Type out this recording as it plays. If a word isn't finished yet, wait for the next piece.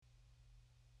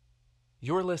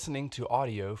You're listening to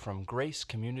audio from Grace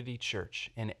Community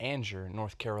Church in Anger,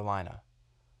 North Carolina.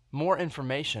 More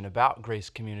information about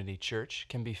Grace Community Church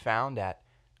can be found at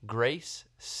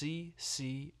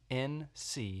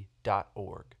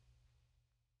graceccnc.org.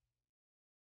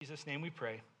 In Jesus' name we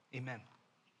pray. Amen.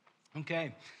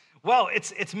 Okay. Well,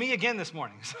 it's me again this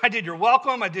morning. So I did your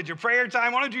welcome, I did your prayer time. I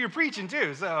want to do your preaching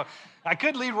too. So I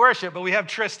could lead worship, but we have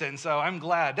Tristan, so I'm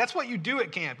glad. That's what you do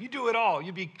at camp. You do it all.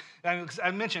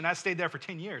 I mentioned I stayed there for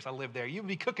 10 years. I lived there. You'd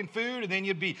be cooking food, and then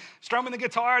you'd be strumming the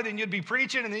guitar, then you'd be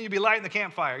preaching, and then you'd be lighting the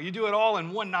campfire. You do it all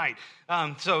in one night.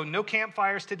 So no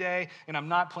campfires today, and I'm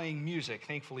not playing music.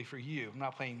 Thankfully for you, I'm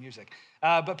not playing music.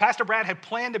 But Pastor Brad had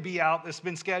planned to be out. It's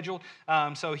been scheduled.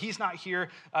 So he's not here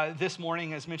this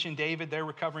morning. As mentioned, David, they're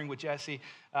recovering with Jesse.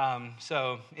 And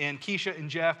Keisha and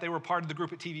Jeff, they were part of the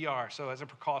group at TVR. So as a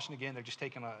precaution, again, they're just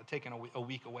taking a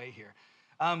week away here.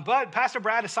 But Pastor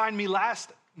Brad assigned me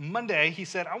last Monday. He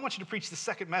said, I want you to preach the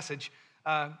second message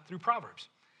through Proverbs.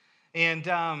 And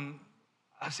I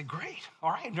said, great.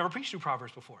 All right, I've never preached through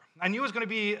Proverbs before. I knew it was going to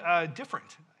be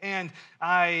different. And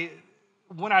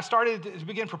when I started to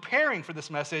begin preparing for this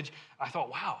message, I thought,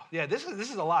 wow, yeah, this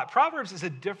is a lot. Proverbs is a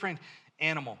different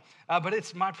animal, but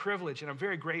it's my privilege, and I'm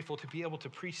very grateful to be able to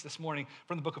preach this morning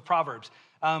from the book of Proverbs.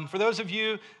 For those of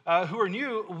you who are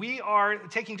new, we are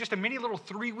taking just a mini little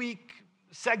 3-week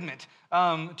segment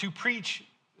to preach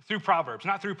through Proverbs,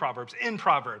 not through Proverbs, in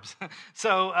Proverbs.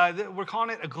 So we're calling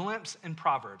it A Glimpse in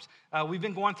Proverbs. We've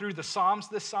been going through the Psalms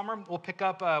this summer. We'll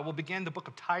begin the book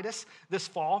of Titus this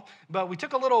fall. But we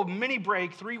took a little mini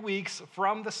break, 3 weeks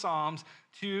from the Psalms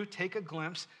to take a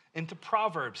glimpse into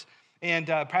Proverbs. And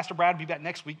Pastor Brad will be back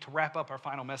next week to wrap up our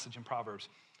final message in Proverbs.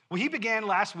 Well, he began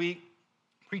last week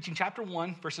preaching chapter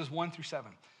 1, verses 1 through 7.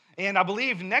 And I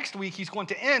believe next week he's going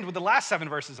to end with the last 7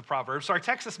 verses of Proverbs. So our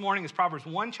text this morning is Proverbs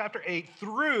 1, chapter 8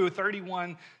 through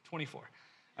 31:24.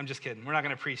 I'm just kidding. We're not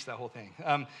going to preach that whole thing.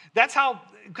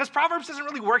 Because Proverbs doesn't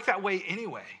really work that way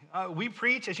anyway. We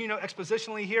preach, as you know,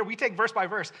 expositionally here. We take verse by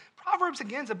verse. Proverbs,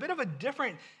 again, is a bit of a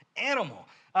different animal.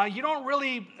 You don't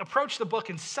really approach the book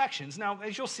in sections. Now,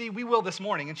 as you'll see, we will this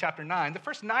morning in chapter 9. The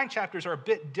first 9 chapters are a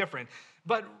bit different,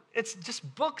 but it's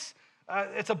just books.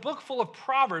 It's a book full of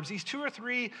Proverbs, these 2 or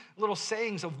 3 little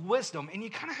sayings of wisdom, and you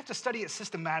kind of have to study it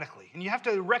systematically. And you have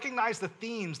to recognize the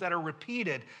themes that are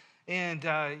repeated, and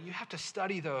you have to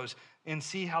study those and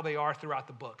see how they are throughout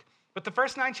the book. But the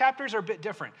first 9 chapters are a bit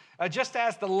different. Just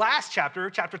as the last chapter,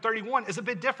 chapter 31, is a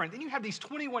bit different. Then you have these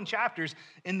 21 chapters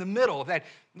in the middle that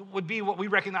would be what we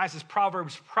recognize as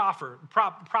Proverbs proper.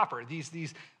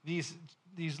 These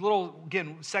little,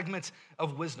 again, segments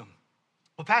of wisdom.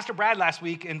 Well, Pastor Brad last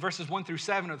week in verses 1 through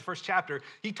 7 of the first chapter,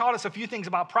 he taught us a few things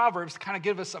about Proverbs to kind of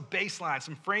give us a baseline,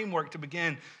 some framework to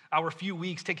begin our few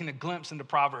weeks taking a glimpse into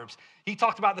Proverbs. He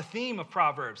talked about the theme of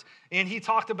Proverbs, and he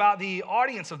talked about the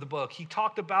audience of the book. He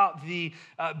talked about the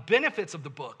benefits of the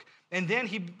book, and then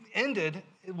he ended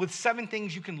with 7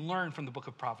 things you can learn from the book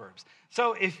of Proverbs.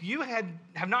 So if you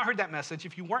have not heard that message,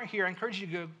 if you weren't here, I encourage you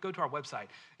to go to our website,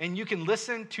 and you can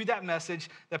listen to that message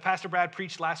that Pastor Brad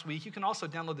preached last week. You can also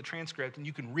download the transcript, and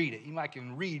you can read it. You might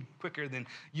can read quicker than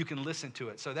you can listen to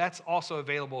it. So that's also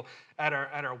available at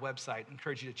our website. I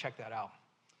encourage you to check that out.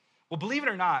 Well, believe it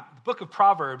or not, the book of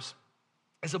Proverbs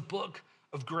is a book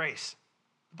of grace.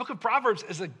 The book of Proverbs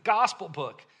is a gospel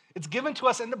book. It's given to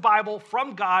us in the Bible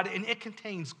from God, and it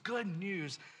contains good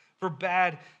news for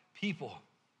bad people.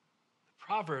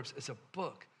 Proverbs is a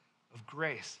book of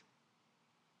grace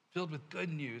filled with good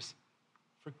news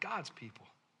for God's people,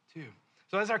 too.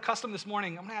 So as our custom this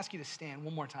morning, I'm going to ask you to stand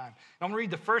one more time. And I'm going to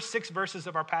read the first 6 verses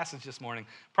of our passage this morning.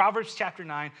 Proverbs chapter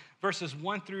 9, verses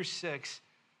 1 through 6.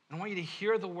 And I want you to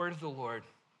hear the word of the Lord.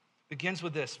 It begins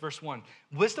with this, verse 1.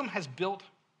 Wisdom has built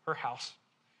her house.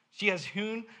 She has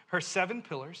hewn her 7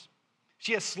 pillars.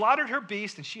 She has slaughtered her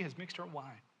beast, and she has mixed her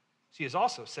wine. She has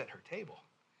also set her table.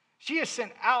 She has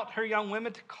sent out her young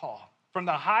women to call from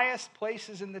the highest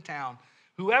places in the town.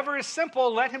 Whoever is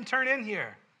simple, let him turn in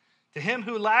here. To him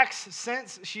who lacks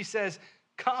sense, she says,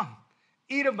 come,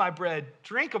 eat of my bread,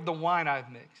 drink of the wine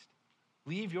I've mixed.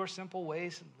 Leave your simple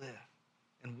ways and live,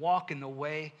 and walk in the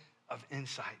way of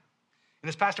insight. And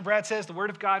as Pastor Brad says, the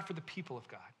word of God for the people of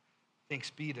God.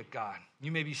 Thanks be to God.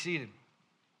 You may be seated.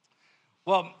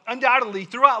 Well, undoubtedly,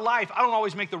 throughout life, I don't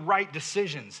always make the right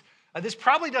decisions. This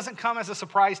probably doesn't come as a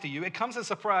surprise to you. It comes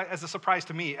as a surprise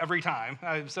to me every time.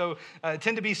 I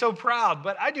tend to be so proud,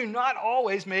 but I do not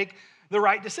always make the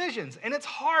right decisions. And it's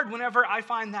hard whenever I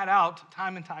find that out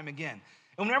time and time again.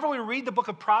 And whenever we read the book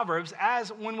of Proverbs,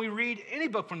 as when we read any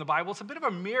book from the Bible, it's a bit of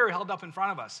a mirror held up in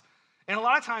front of us. And a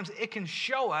lot of times it can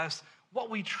show us what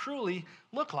we truly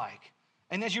look like.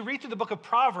 And as you read through the book of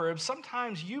Proverbs,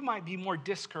 sometimes you might be more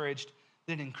discouraged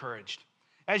than encouraged.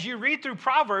 As you read through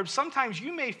Proverbs, sometimes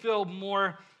you may feel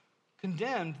more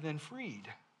condemned than freed.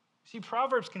 See,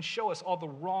 Proverbs can show us all the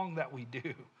wrong that we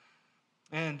do,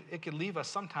 and it can leave us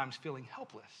sometimes feeling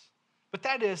helpless. But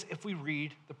that is if we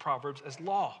read the Proverbs as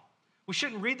law. We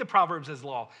shouldn't read the Proverbs as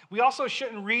law. We also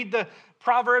shouldn't read the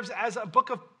Proverbs as a book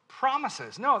of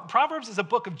promises. No, Proverbs is a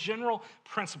book of general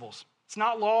principles. It's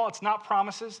not law, it's not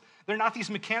promises. They're not these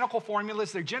mechanical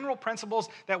formulas. They're general principles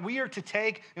that we are to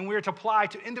take and we are to apply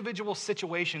to individual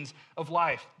situations of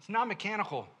life. It's not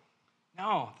mechanical.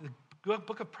 No, the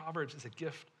book of Proverbs is a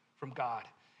gift from God.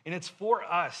 And it's for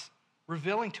us,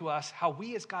 revealing to us how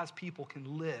we as God's people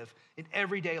can live in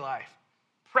everyday life.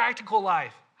 Practical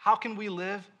life. How can we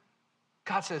live?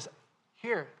 God says,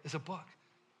 here is a book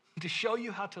to show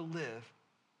you how to live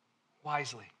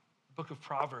wisely. The book of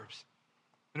Proverbs.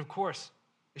 And of course,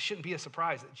 it shouldn't be a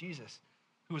surprise that Jesus,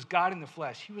 who was God in the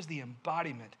flesh, he was the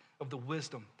embodiment of the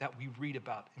wisdom that we read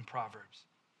about in Proverbs.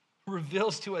 It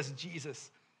reveals to us Jesus,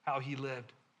 how he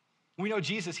lived. We know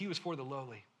Jesus, he was for the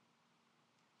lowly.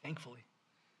 Thankfully.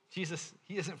 Jesus,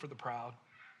 he isn't for the proud.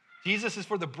 Jesus is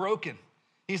for the broken.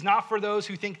 He's not for those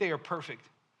who think they are perfect.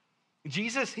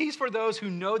 Jesus, he's for those who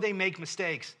know they make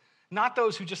mistakes, not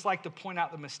those who just like to point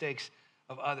out the mistakes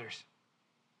of others.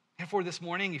 Therefore, this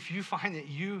morning, if you find that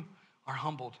you are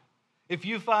humbled, if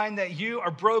you find that you are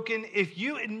broken, if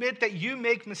you admit that you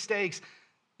make mistakes,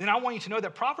 then I want you to know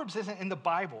that Proverbs isn't in the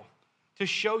Bible to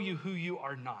show you who you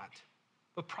are not.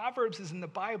 But Proverbs is in the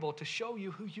Bible to show you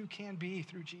who you can be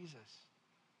through Jesus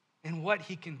and what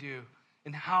he can do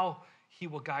and how he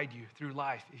will guide you through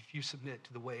life if you submit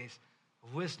to the ways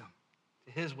of wisdom,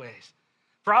 to his ways.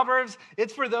 Proverbs,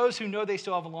 it's for those who know they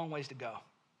still have a long ways to go.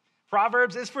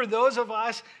 Proverbs is for those of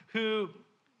us who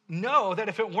know that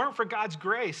if it weren't for God's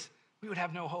grace, we would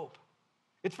have no hope.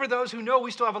 It's for those who know we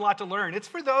still have a lot to learn. It's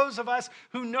for those of us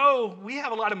who know we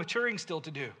have a lot of maturing still to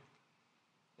do.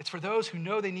 It's for those who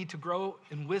know they need to grow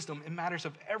in wisdom in matters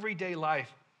of everyday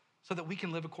life so that we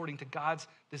can live according to God's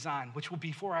design, which will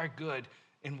be for our good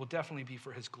and will definitely be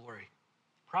for his glory.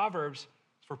 Proverbs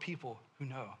is for people who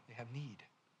know they have need.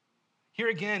 Here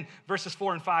again, verses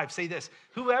 4 and 5 say this: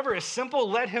 whoever is simple,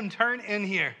 let him turn in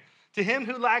here. To him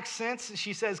who lacks sense,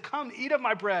 she says, come eat of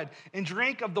my bread and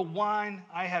drink of the wine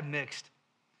I have mixed.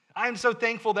 I am so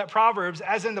thankful that Proverbs,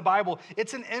 as in the Bible,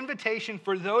 it's an invitation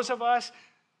for those of us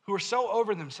who are so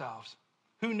over themselves,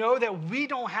 who know that we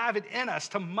don't have it in us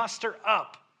to muster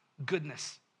up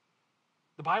goodness.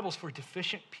 The Bible's for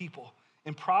deficient people,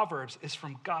 and Proverbs is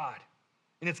from God,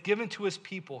 and it's given to his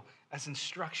people as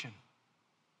instruction,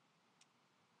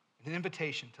 an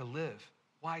invitation to live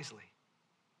wisely.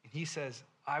 And he says,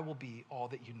 I will be all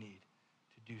that you need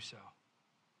to do so.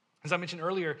 As I mentioned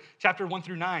earlier, chapter 1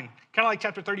 through 9, kind of like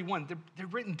chapter 31, they're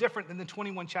written different than the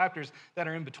 21 chapters that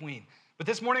are in between. But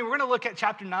this morning, we're going to look at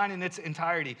chapter 9 in its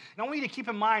entirety. And I want you to keep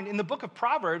in mind, in the book of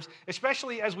Proverbs,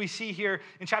 especially as we see here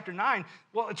in chapter 9,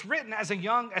 well, it's written as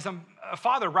a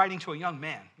father writing to a young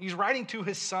man. He's writing to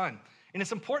his son. And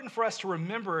it's important for us to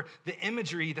remember the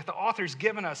imagery that the author's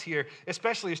given us here,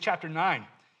 especially as chapter 9.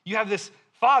 You have this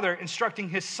father instructing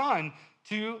his son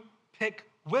to pick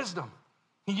wisdom.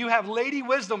 You have Lady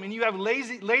Wisdom and you have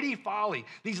Lady Folly,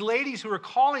 these ladies who are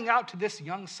calling out to this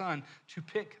young son to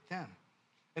pick them.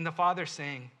 And the father's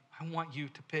saying, I want you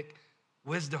to pick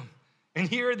wisdom. And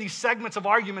here are these segments of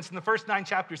arguments in the first 9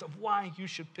 chapters of why you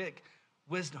should pick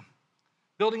wisdom.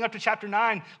 Building up to chapter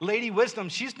 9, Lady Wisdom,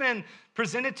 she's been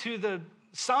presented to the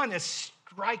son as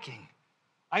striking.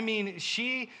 I mean,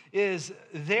 she is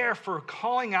there for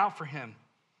calling out for him.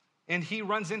 And he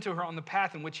runs into her on the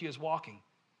path in which he is walking.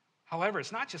 However,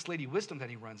 it's not just Lady Wisdom that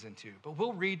he runs into, but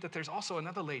we'll read that there's also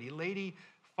another lady, Lady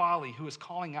Folly, who is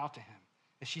calling out to him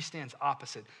as she stands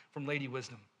opposite from Lady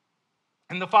Wisdom.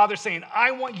 And the father's saying,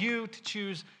 I want you to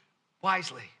choose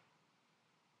wisely.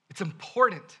 It's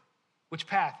important which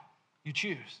path you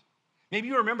choose. Maybe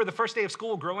you remember the first day of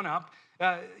school growing up.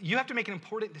 You have to make an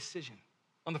important decision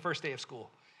on the first day of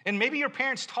school. And maybe your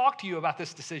parents talk to you about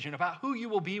this decision, about who you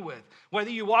will be with. Whether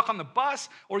you walk on the bus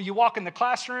or you walk in the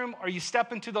classroom or you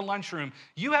step into the lunchroom,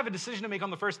 you have a decision to make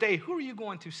on the first day. Who are you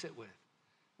going to sit with?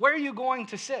 Where are you going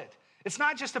to sit? It's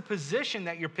not just a position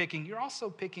that you're picking, you're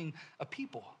also picking a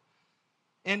people.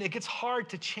 And it gets hard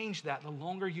to change that the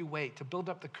longer you wait, to build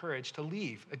up the courage to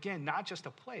leave. Again, not just a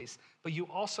place, but you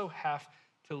also have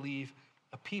to leave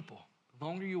a people. The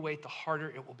longer you wait, the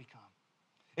harder it will become.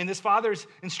 And this father's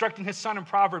instructing his son in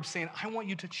Proverbs saying, I want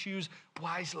you to choose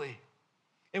wisely.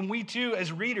 And we too,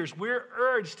 as readers, we're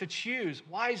urged to choose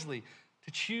wisely,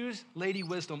 to choose Lady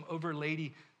Wisdom over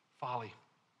Lady Folly.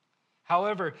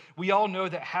 However, we all know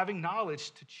that having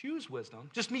knowledge to choose wisdom,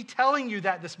 just me telling you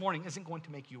that this morning, isn't going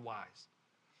to make you wise.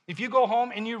 If you go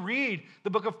home and you read the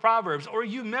book of Proverbs or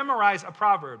you memorize a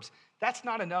Proverbs, that's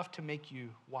not enough to make you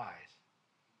wise.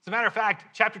 As a matter of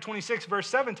fact, chapter 26, verse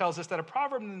 7 tells us that a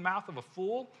proverb in the mouth of a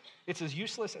fool, it's as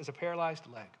useless as a paralyzed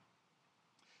leg.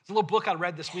 It's a little book I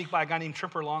read this week by a guy named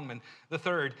Tremper Longman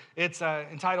III. It's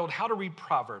entitled How to Read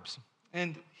Proverbs.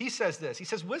 And he says this. He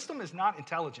says, wisdom is not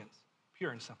intelligence,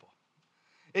 pure and simple.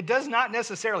 It does not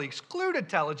necessarily exclude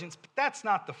intelligence, but that's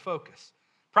not the focus.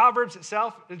 Proverbs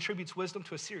itself attributes wisdom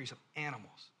to a series of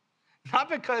animals. Not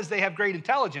because they have great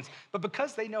intelligence, but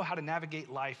because they know how to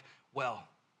navigate life well.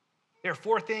 There are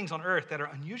 4 things on earth that are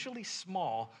unusually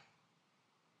small,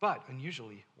 but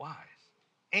unusually wise.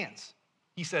 Ants.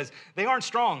 He says, they aren't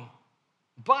strong,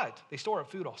 but they store up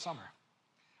food all summer.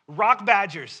 Rock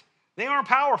badgers. They aren't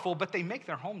powerful, but they make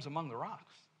their homes among the rocks.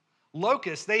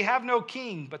 Locusts, they have no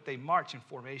king, but they march in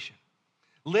formation.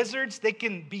 Lizards, they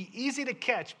can be easy to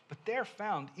catch, but they're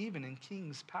found even in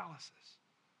kings' palaces.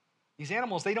 These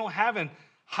animals, they don't have a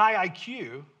high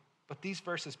IQ, but these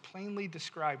verses plainly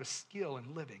describe a skill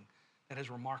in living that is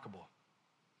remarkable.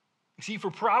 You see, for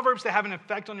Proverbs to have an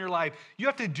effect on your life, you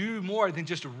have to do more than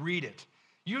just read it.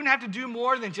 You don't have to do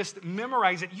more than just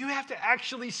memorize it. You have to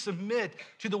actually submit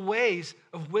to the ways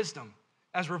of wisdom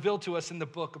as revealed to us in the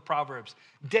book of Proverbs.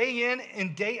 Day in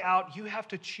and day out, you have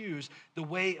to choose the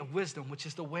way of wisdom, which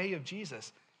is the way of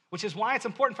Jesus, which is why it's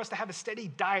important for us to have a steady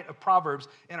diet of Proverbs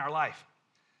in our life,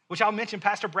 which I'll mention.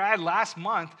 Pastor Brad last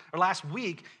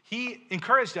week, he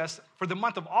encouraged us for the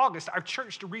month of August, our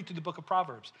church, to read through the book of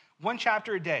Proverbs, 1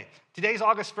 chapter a day. Today's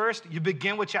August 1st, you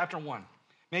begin with chapter 1.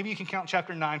 Maybe you can count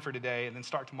chapter 9 for today and then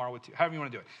start tomorrow with 2, however you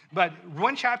want to do it. But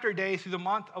 1 chapter a day through the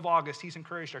month of August, he's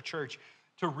encouraged our church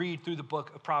to read through the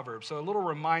book of Proverbs. So a little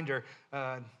reminder,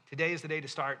 today is the day to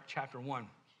start chapter 1.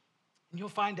 And you'll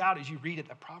find out as you read it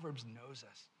that Proverbs knows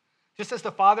us. Just as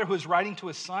the father who is writing to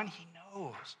his son, he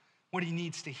knows what he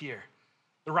needs to hear.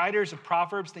 The writers of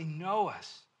Proverbs, they know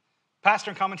us.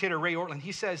 Pastor and commentator Ray Ortlund,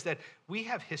 he says that we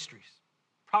have histories.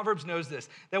 Proverbs knows this,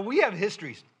 that we have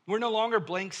histories. We're no longer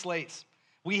blank slates.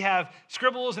 We have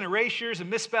scribbles and erasures and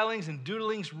misspellings and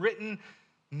doodlings written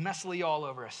messily all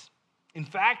over us. In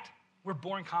fact, we're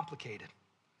born complicated.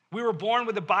 We were born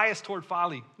with a bias toward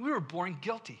folly. We were born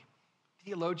guilty.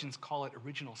 Theologians call it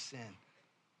original sin,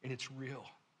 and it's real.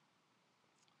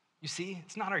 You see,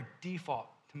 it's not our default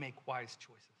to make wise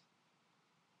choices.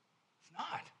 It's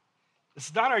not.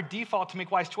 It's not our default to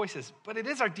make wise choices, but it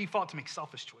is our default to make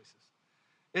selfish choices.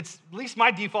 It's at least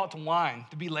my default to whine,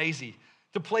 to be lazy,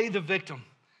 to play the victim.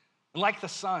 And like the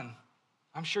son,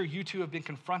 I'm sure you too have been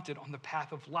confronted on the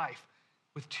path of life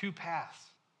with 2 paths,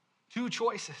 2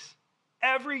 choices.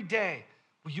 Every day,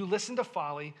 will you listen to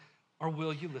folly or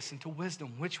will you listen to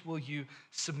wisdom? Which will you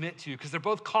submit to? Because they're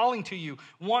both calling to you,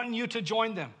 wanting you to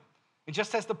join them. And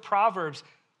just as the Proverbs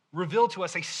reveal to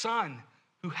us a son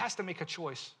who has to make a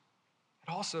choice, it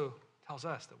also tells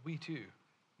us that we too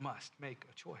must make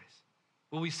a choice.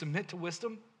 Will we submit to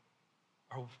wisdom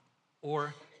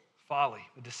or folly?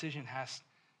 The decision has to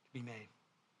be made.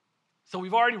 So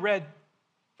we've already read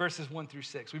verses 1 through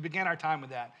 6. We began our time with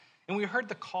that. And we heard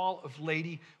the call of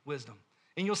Lady Wisdom.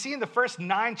 And you'll see in the first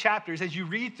 9 chapters, as you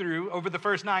read through over the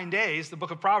first 9 days, the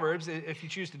book of Proverbs, if you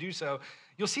choose to do so,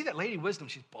 you'll see that Lady Wisdom,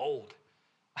 she's bold.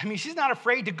 I mean, she's not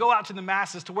afraid to go out to the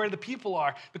masses, to where the people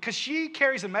are, because she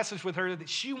carries a message with her that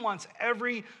she wants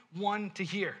everyone to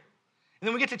hear. And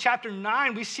then we get to chapter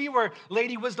 9, we see where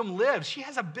Lady Wisdom lives. She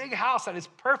has a big house that is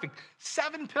perfect.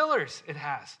 7 pillars it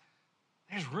has.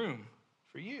 There's room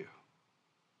for you.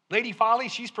 Lady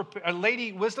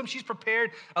Wisdom, she's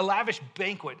prepared a lavish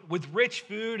banquet with rich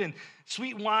food and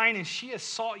sweet wine, and she has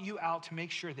sought you out to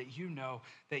make sure that you know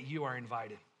that you are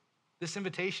invited. This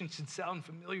invitation should sound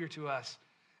familiar to us,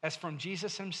 as from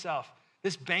Jesus himself.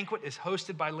 This banquet is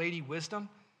hosted by Lady Wisdom,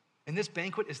 and this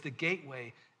banquet is the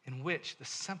gateway in which the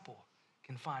simple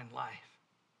can find life.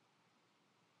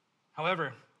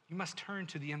 However, you must turn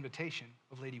to the invitation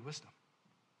of Lady Wisdom.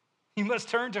 You must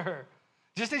turn to her.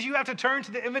 Just as you have to turn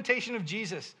to the invitation of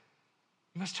Jesus,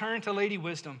 you must turn to Lady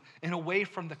Wisdom and away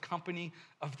from the company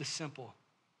of the simple.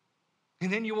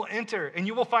 And then you will enter and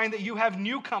you will find that you have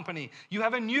new company. You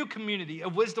have a new community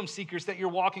of wisdom seekers that you're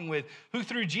walking with, who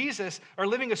through Jesus are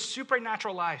living a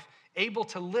supernatural life, able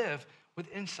to live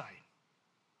with insight.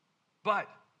 But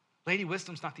Lady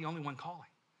Wisdom's not the only one calling.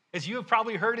 As you have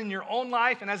probably heard in your own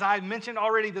life, and as I mentioned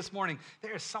already this morning,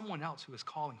 there is someone else who is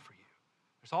calling for you.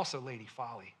 There's also Lady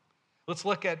Folly. Let's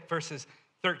look at verses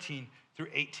 13 through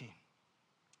 18.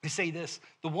 They say this: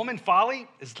 the woman Folly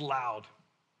is loud.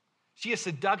 She is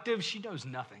seductive. She knows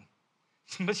nothing.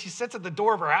 But she sits at the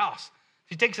door of her house.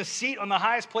 She takes a seat on the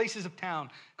highest places of town,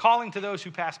 calling to those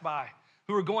who pass by,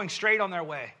 who are going straight on their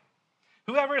way.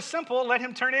 Whoever is simple, let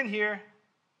him turn in here.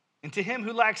 And to him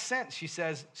who lacks sense, she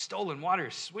says, stolen water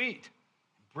is sweet.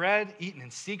 Bread eaten in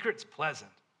secret is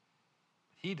pleasant.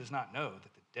 But he does not know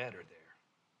that the dead are there,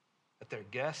 that their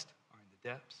guests are in the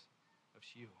depths of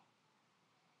Sheol.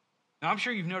 Now, I'm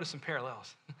sure you've noticed some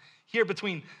parallels here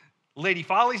between Lady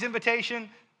Folly's invitation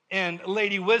and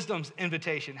Lady Wisdom's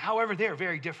invitation. However, they're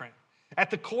very different.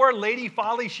 At the core, Lady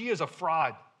Folly, she is a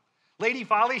fraud. Lady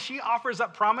Folly, she offers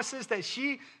up promises that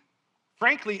she,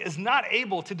 frankly, is not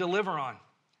able to deliver on.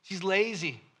 She's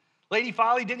lazy. Lady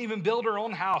Folly didn't even build her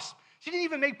own house. She didn't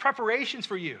even make preparations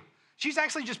for you. She's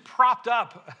actually just propped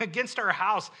up against her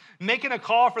house, making a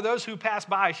call for those who pass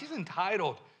by. She's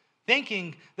entitled,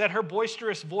 thinking that her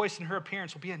boisterous voice and her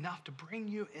appearance will be enough to bring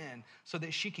you in so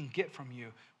that she can get from you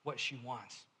what she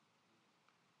wants.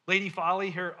 Lady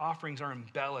Folly, her offerings are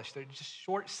embellished. They're just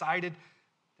short-sighted.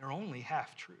 They're only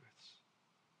half-truths.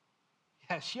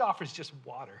 Yeah, she offers just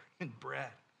water and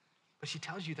bread, but she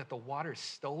tells you that the water is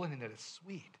stolen and that it's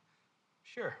sweet.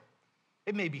 Sure,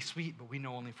 it may be sweet, but we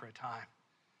know only for a time.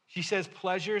 She says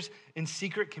pleasures in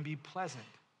secret can be pleasant.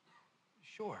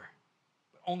 Sure,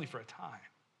 but only for a time.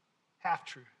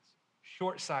 Half-truths,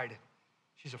 short-sighted.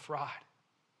 She's a fraud.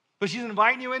 But she's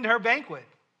inviting you into her banquet,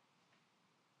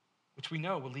 which we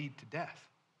know will lead to death.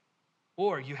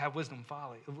 Or you have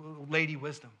Lady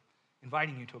Wisdom,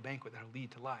 inviting you to a banquet that will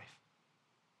lead to life.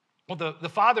 Well, the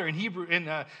father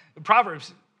in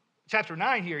Proverbs chapter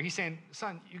 9 here, he's saying,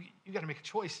 son, you got to make a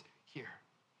choice here.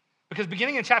 Because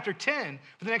beginning in chapter 10,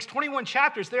 for the next 21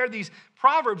 chapters, there are these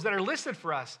proverbs that are listed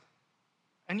for us.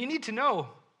 And you need to know,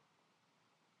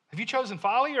 have you chosen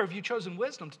folly or have you chosen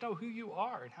wisdom to know who you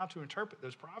are and how to interpret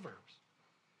those proverbs?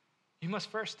 You must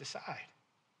first decide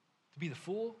to be the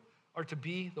fool or to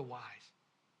be the wise.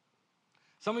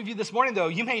 Some of you this morning, though,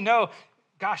 you may know,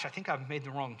 gosh, I think I've made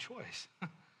the wrong choice.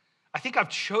 I think I've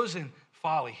chosen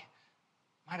folly.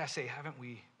 Might I say, haven't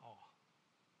we all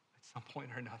at some point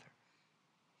or another?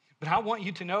 But I want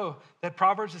you to know that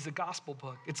Proverbs is a gospel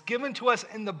book. It's given to us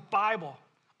in the Bible,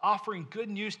 offering good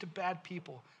news to bad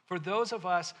people for those of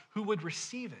us who would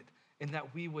receive it and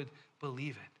that we would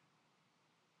believe it.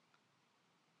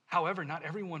 However, not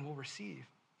everyone will receive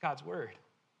God's word.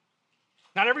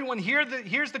 Not everyone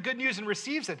hears the good news and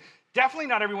receives it. Definitely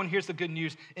not everyone hears the good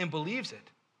news and believes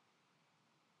it.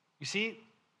 You see,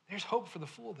 there's hope for the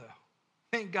fool, though.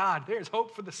 Thank God, there's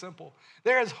hope for the simple.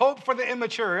 There is hope for the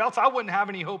immature, else I wouldn't have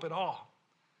any hope at all.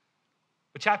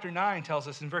 But chapter 9 tells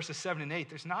us in verses 7 and 8,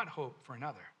 there's not hope for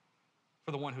another,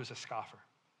 for the one who's a scoffer.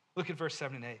 Look at verse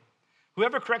 7 and 8.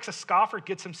 Whoever corrects a scoffer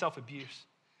gets himself abuse,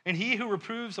 and he who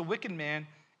reproves a wicked man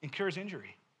incurs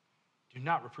injury. Do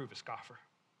not reprove a scoffer,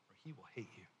 or he will hate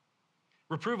you.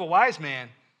 Reprove a wise man,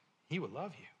 he will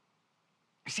love you.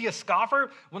 You see, a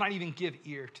scoffer will not even give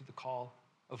ear to the call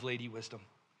of Lady Wisdom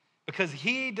because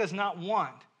he does not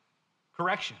want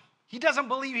correction. He doesn't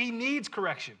believe he needs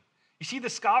correction. You see,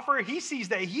 the scoffer, he sees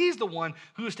that he's the one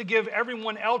who is to give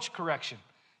everyone else correction.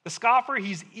 The scoffer,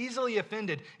 he's easily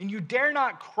offended, and you dare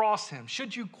not cross him.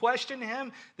 Should you question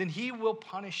him, then he will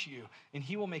punish you, and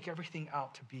he will make everything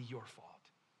out to be your fault.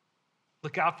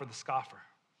 Look out for the scoffer.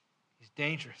 He's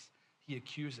dangerous. He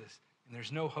accuses, and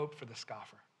there's no hope for the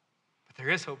scoffer. But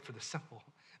there is hope for the simple.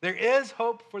 There is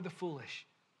hope for the foolish,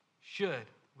 should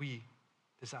we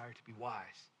desire to be wise.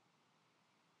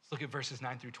 Let's look at verses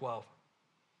 9 through 12.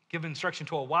 Give instruction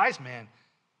to a wise man,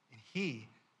 and he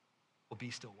will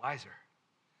be still wiser.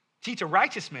 Teach a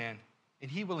righteous man, and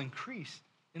he will increase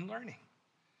in learning.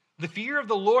 The fear of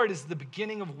the Lord is the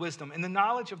beginning of wisdom, and the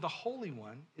knowledge of the Holy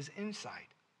One is insight.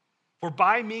 For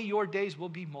by me your days will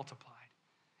be multiplied,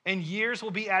 and years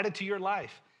will be added to your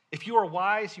life. If you are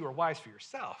wise for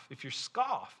yourself. If you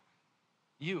scoff,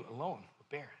 you alone will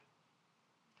bear it.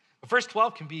 But verse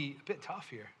 12 can be a bit tough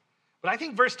here. But I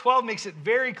think verse 12 makes it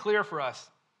very clear for us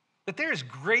that there is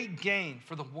great gain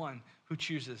for the one who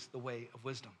chooses the way of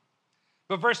wisdom.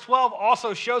 But verse 12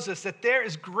 also shows us that there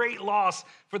is great loss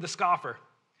for the scoffer.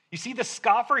 You see, the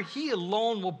scoffer, he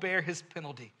alone will bear his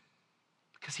penalty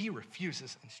because he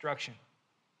refuses instruction.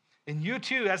 And you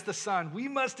too, as the son, we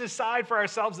must decide for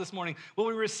ourselves this morning, will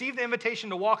we receive the invitation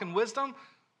to walk in wisdom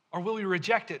or will we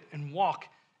reject it and walk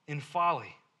in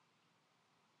folly?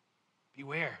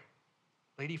 Beware.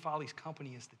 Lady Folly's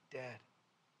company is the dead.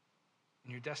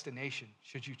 And your destination,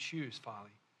 should you choose folly,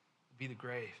 will be the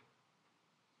grave.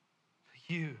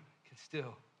 But you can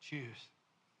still choose.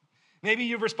 Maybe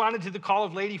you've responded to the call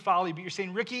of Lady Folly, but you're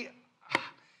saying, Ricky,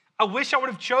 I wish I would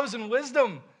have chosen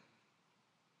wisdom.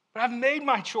 But I've made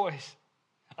my choice.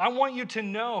 I want you to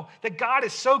know that God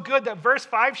is so good that verse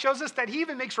 5 shows us that he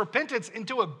even makes repentance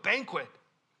into a banquet.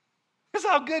 That's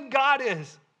how good God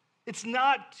is. It's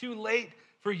not too late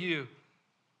for you.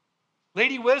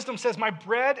 Lady Wisdom says, my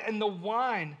bread and the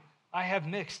wine I have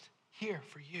mixed here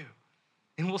for you.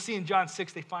 And we'll see in John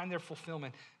 6, they find their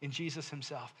fulfillment in Jesus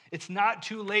himself. It's not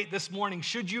too late this morning,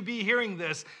 should you be hearing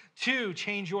this, to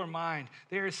change your mind.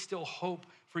 There is still hope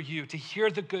for you to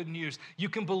hear the good news. You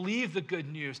can believe the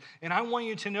good news. And I want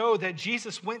you to know that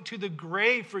Jesus went to the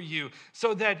grave for you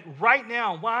so that right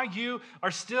now, while you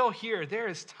are still here, there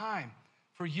is time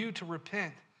for you to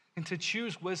repent and to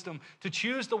choose wisdom, to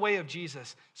choose the way of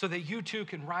Jesus so that you too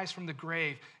can rise from the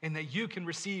grave and that you can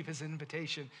receive his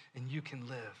invitation and you can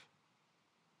live.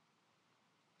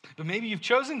 But maybe you've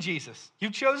chosen Jesus.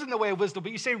 You've chosen the way of wisdom.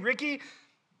 But you say, Ricky,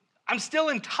 I'm still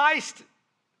enticed.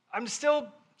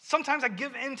 Sometimes I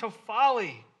give in to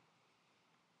folly.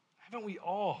 Haven't we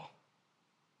all?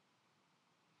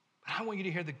 But I want you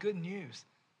to hear the good news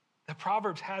that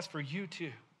Proverbs has for you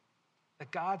too.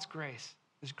 That God's grace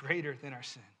is greater than our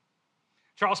sin.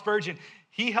 Charles Spurgeon,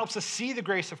 he helps us see the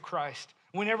grace of Christ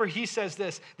whenever he says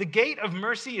this, the gate of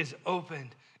mercy is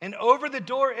opened, and over the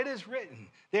door it is written,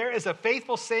 there is a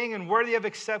faithful saying and worthy of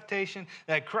acceptation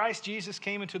that Christ Jesus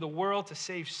came into the world to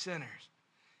save sinners.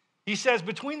 He says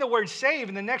between the word save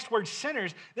and the next word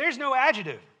sinners, there's no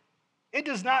adjective. It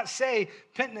does not say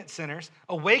penitent sinners,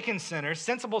 awakened sinners,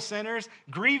 sensible sinners,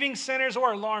 grieving sinners,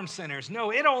 or alarmed sinners.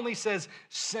 No, it only says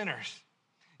sinners.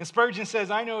 And Spurgeon says,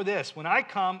 I know this, when I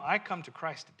come to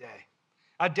Christ today.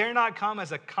 I dare not come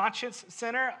as a conscious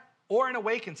sinner or an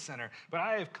awakened sinner, but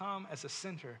I have come as a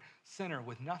sinner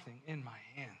with nothing in my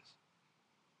hands.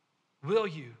 Will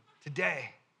you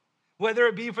today, whether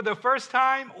it be for the first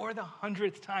time or the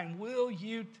 100th time, will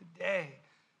you today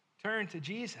turn to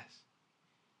Jesus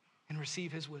and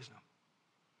receive his wisdom?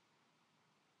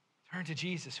 Turn to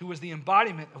Jesus, who was the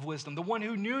embodiment of wisdom, the one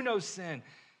who knew no sin,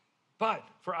 but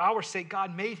for our sake,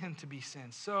 God made him to be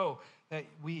sin so that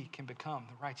we can become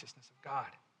the righteousness of God.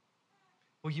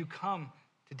 Will you come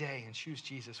today and choose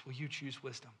Jesus? Will you choose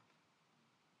wisdom?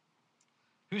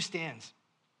 Who stands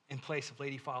in place of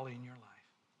Lady Folly in your life?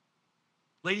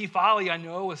 Lady Folly, I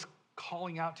know, is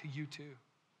calling out to you too.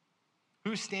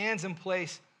 Who stands in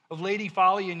place of Lady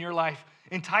Folly in your life,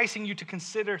 enticing you to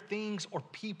consider things or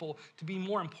people to be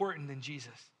more important than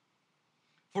Jesus?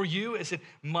 For you, is it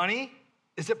money?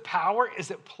 Is it power? Is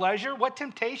it pleasure? What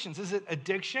temptations? Is it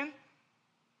addiction?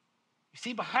 You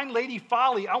see, behind Lady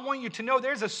Folly, I want you to know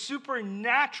there's a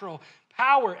supernatural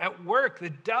power at work, the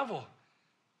devil.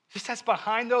 Just as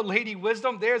behind, though, Lady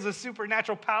Wisdom, there's a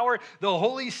supernatural power, the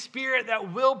Holy Spirit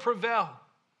that will prevail.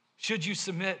 Should you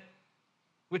submit,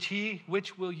 which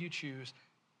will you choose?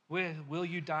 Will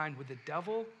you dine with the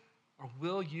devil or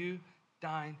will you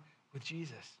dine with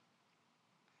Jesus?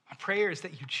 My prayer is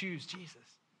that you choose Jesus.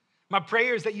 My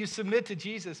prayer is that you submit to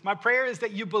Jesus. My prayer is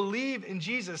that you believe in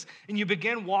Jesus and you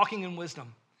begin walking in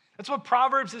wisdom. That's what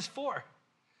Proverbs is for.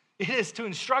 It is to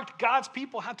instruct God's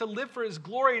people how to live for his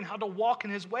glory and how to walk in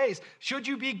his ways. Should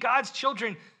you be God's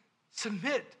children,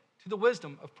 submit to the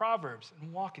wisdom of Proverbs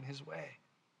and walk in his way.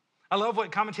 I love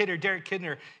what commentator Derek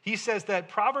Kidner, he says that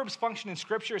Proverbs' function in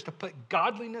Scripture is to put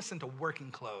godliness into working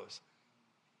clothes.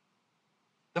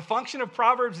 The function of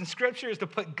Proverbs in Scripture is to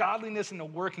put godliness into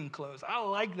working clothes. I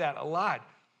like that a lot.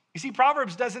 You see,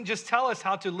 Proverbs doesn't just tell us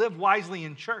how to live wisely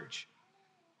in church,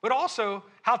 but also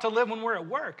how to live when we're at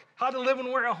work, how to live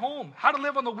when we're at home, how to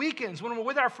live on the weekends, when we're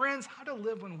with our friends, how to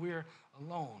live when we're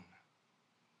alone.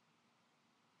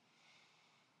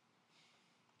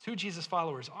 It's who Jesus'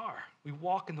 followers are. We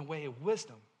walk in the way of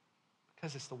wisdom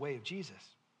because it's the way of Jesus.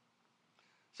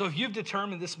 So if you've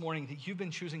determined this morning that you've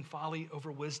been choosing folly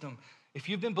over wisdom, if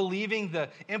you've been believing the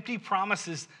empty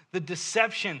promises, the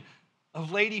deception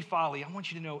of Lady Folly, I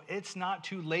want you to know it's not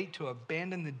too late to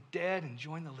abandon the dead and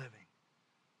join the living.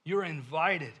 You're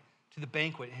invited to the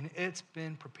banquet, and it's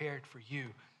been prepared for you.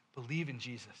 Believe in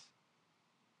Jesus.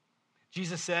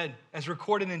 Jesus said, as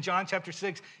recorded in John chapter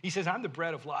 6, he says, I'm the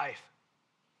bread of life.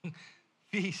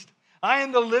 Feast. I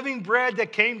am the living bread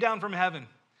that came down from heaven.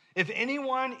 If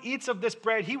anyone eats of this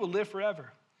bread, he will live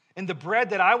forever. And the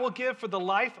bread that I will give for the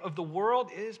life of the world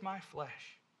is my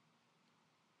flesh.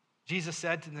 Jesus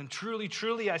said to them, truly,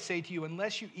 truly, I say to you,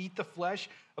 unless you eat the flesh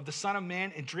of the Son of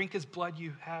Man and drink his blood,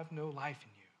 you have no life in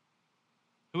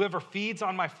you. Whoever feeds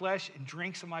on my flesh and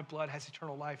drinks of my blood has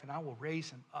eternal life, and I will raise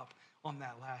him up on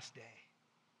that last day.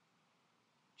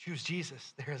 Choose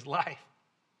Jesus, there is life.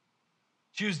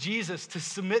 Choose Jesus to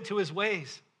submit to his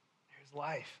ways, there is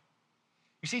life.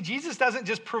 You see, Jesus doesn't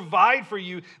just provide for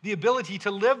you the ability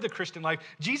to live the Christian life.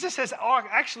 Jesus has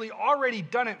actually already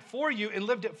done it for you and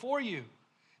lived it for you.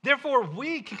 Therefore,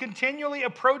 we can continually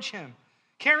approach him,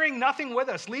 carrying nothing with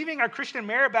us, leaving our Christian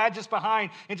merit badges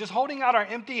behind, and just holding out our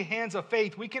empty hands of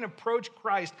faith. We can approach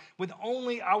Christ with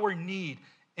only our need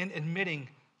and admitting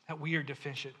that we are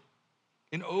deficient.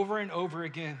 And over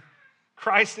again,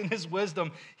 Christ in his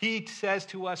wisdom, he says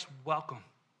to us, welcome.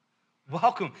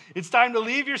 Welcome. It's time to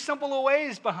leave your simple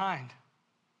ways behind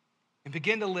and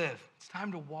begin to live. It's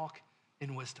time to walk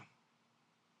in wisdom.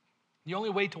 The only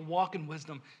way to walk in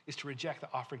wisdom is to reject the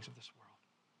offerings of this world.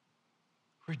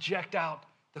 Reject out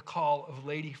the call of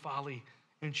Lady Folly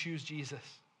and choose Jesus.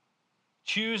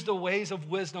 Choose the ways of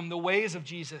wisdom, the ways of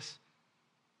Jesus.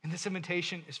 And this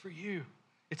invitation is for you.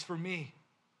 It's for me.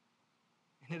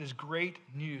 And it is great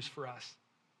news for us.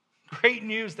 Great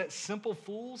news that simple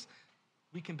fools,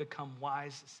 we can become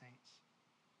wise saints.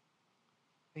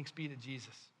 Thanks be to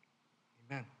Jesus.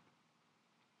 Amen.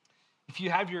 If you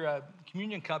have your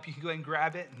communion cup, you can go ahead and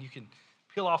grab it, and you can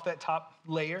peel off that top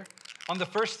layer. On the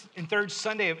first and third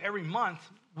Sunday of every month,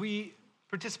 we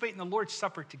participate in the Lord's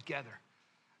Supper together.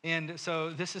 And so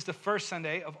this is the first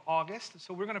Sunday of August,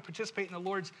 so we're going to participate in the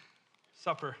Lord's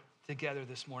Supper together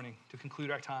this morning to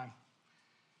conclude our time.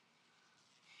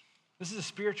 This is a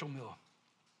spiritual meal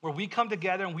where we come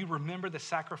together and we remember the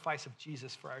sacrifice of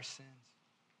Jesus for our sins.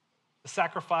 The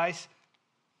sacrifice,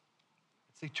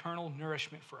 it's eternal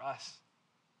nourishment for us.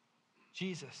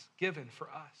 Jesus given for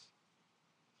us.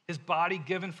 His body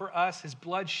given for us, his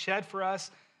blood shed for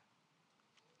us.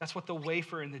 That's what the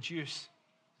wafer and the juice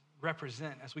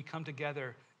represent as we come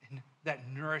together, and that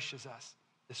nourishes us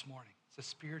this morning. It's a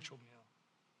spiritual meal.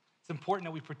 It's important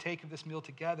that we partake of this meal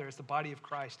together as the body of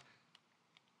Christ,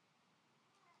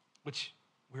 which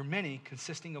we're many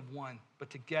consisting of one, but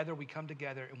together we come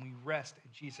together and we rest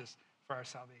in Jesus for our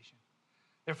salvation.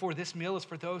 Therefore, this meal is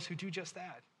for those who do just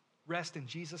that. Rest in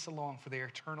Jesus alone for their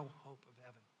eternal hope of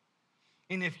heaven.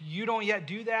 And if you don't yet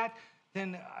do that,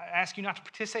 then I ask you not to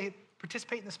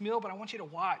participate in this meal, but I want you to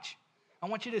watch. I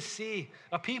want you to see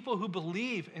a people who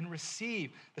believe and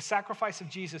receive the sacrifice of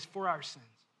Jesus for our sins.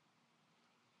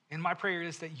 And my prayer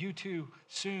is that you too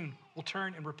soon will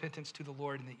turn in repentance to the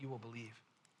Lord and that you will believe.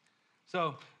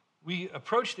 So we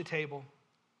approach the table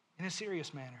in a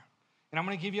serious manner. And I'm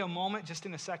going to give you a moment just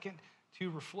in a second to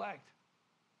reflect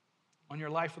on your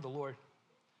life with the Lord.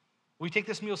 We take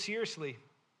this meal seriously.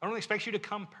 I don't expect you to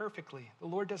come perfectly. The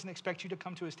Lord doesn't expect you to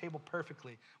come to his table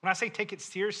perfectly. When I say take it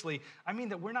seriously, I mean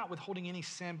that we're not withholding any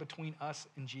sin between us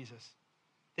and Jesus,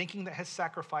 thinking that his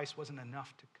sacrifice wasn't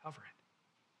enough to cover it.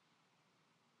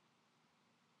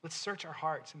 Let's search our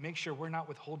hearts and make sure we're not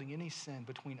withholding any sin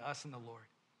between us and the Lord,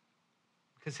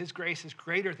 because his grace is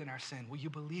greater than our sin. Will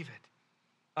you believe it?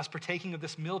 Us partaking of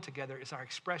this meal together is our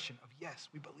expression of, yes,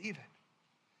 we believe it.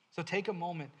 So take a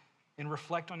moment and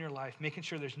reflect on your life, making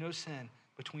sure there's no sin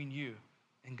between you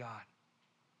and God.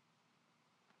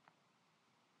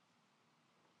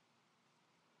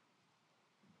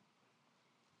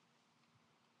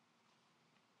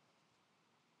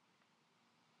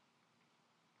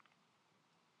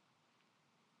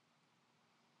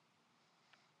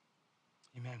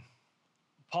 Amen.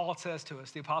 Paul says to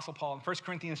us, the Apostle Paul, in 1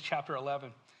 Corinthians chapter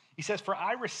 11, he says, "For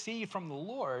I received from the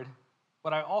Lord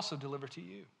what I also delivered to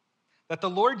you, that the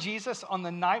Lord Jesus, on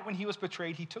the night when he was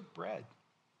betrayed, he took bread.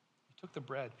 He took the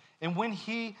bread. And when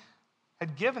he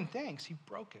had given thanks, he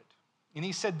broke it. And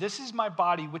he said, 'This is my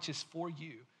body, which is for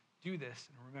you. Do this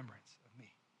in remembrance of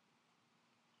me.'"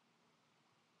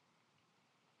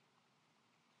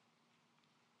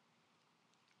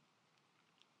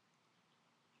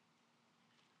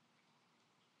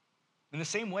 In the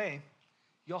same way,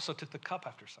 he also took the cup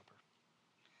after supper,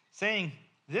 saying,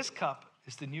 "This cup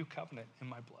is the new covenant in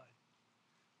my blood.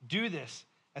 Do this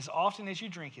as often as you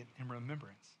drink it in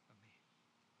remembrance of me."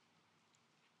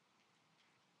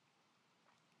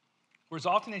 For as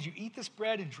often as you eat this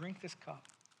bread and drink this cup,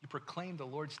 you proclaim the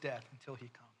Lord's death until he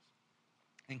comes.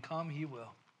 And come he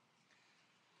will.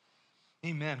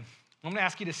 Amen. I'm going to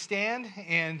ask you to stand,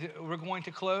 and we're going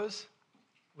to close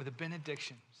with a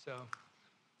benediction. So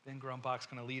Ben Grumbach's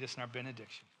going to lead us in our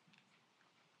benediction.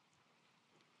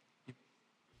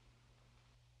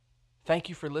 Thank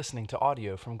you for listening to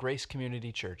audio from Grace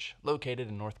Community Church, located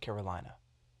in North Carolina.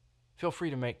 Feel free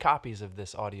to make copies of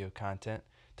this audio content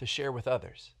to share with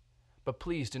others, but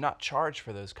please do not charge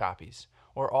for those copies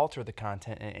or alter the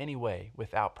content in any way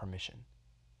without permission.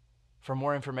 For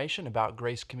more information about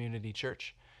Grace Community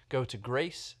Church, go to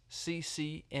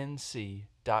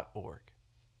graceccnc.org.